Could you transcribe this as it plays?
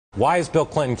Why is Bill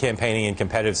Clinton campaigning in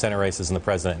competitive Senate races and the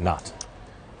president not?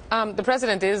 The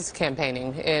president is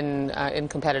campaigning in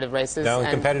competitive races. No,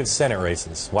 in competitive Senate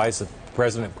races. Why is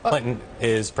President Clinton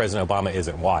is, President Obama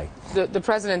isn't? Why? The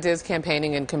president is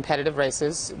campaigning in competitive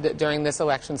races during this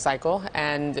election cycle,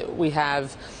 and we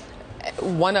have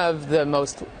one of the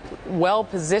most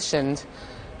well-positioned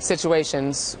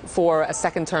situations for a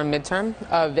second-term midterm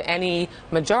of any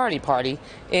majority party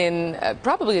in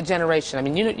probably a generation. I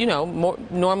mean,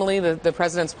 normally the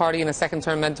president's party in a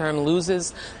second-term midterm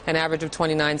loses an average of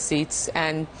 29 seats,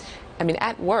 and I mean,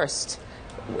 at worst,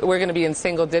 we're going to be in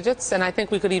single digits, and I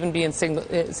think we could even be in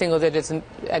single digits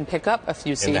and pick up a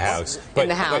few seats in the House.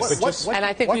 And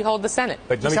I think we hold the Senate.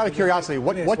 But just out of curiosity,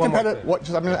 what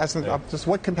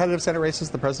competitive Senate races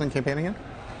is the president campaigning in?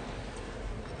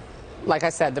 Like I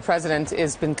said, the president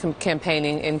has been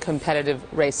campaigning in competitive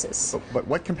races. But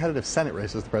what competitive Senate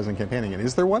race is the president campaigning in?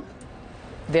 Is there one?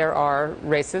 There are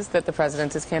races that the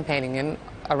president is campaigning in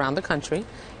around the country,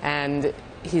 and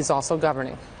he's also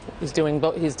governing. He's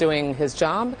doing his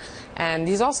job, and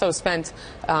he's also spent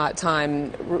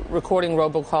time recording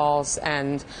robocalls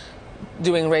and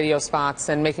doing radio spots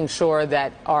and making sure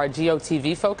that our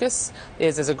GOTV focus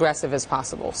is as aggressive as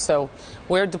possible. So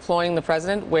we're deploying the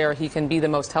president where he can be the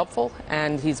most helpful,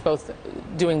 and he's both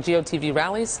doing GOTV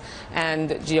rallies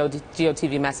and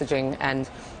GOTV messaging, and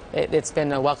it's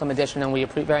been a welcome addition, and we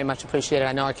very much appreciate it.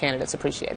 I know our candidates appreciate it.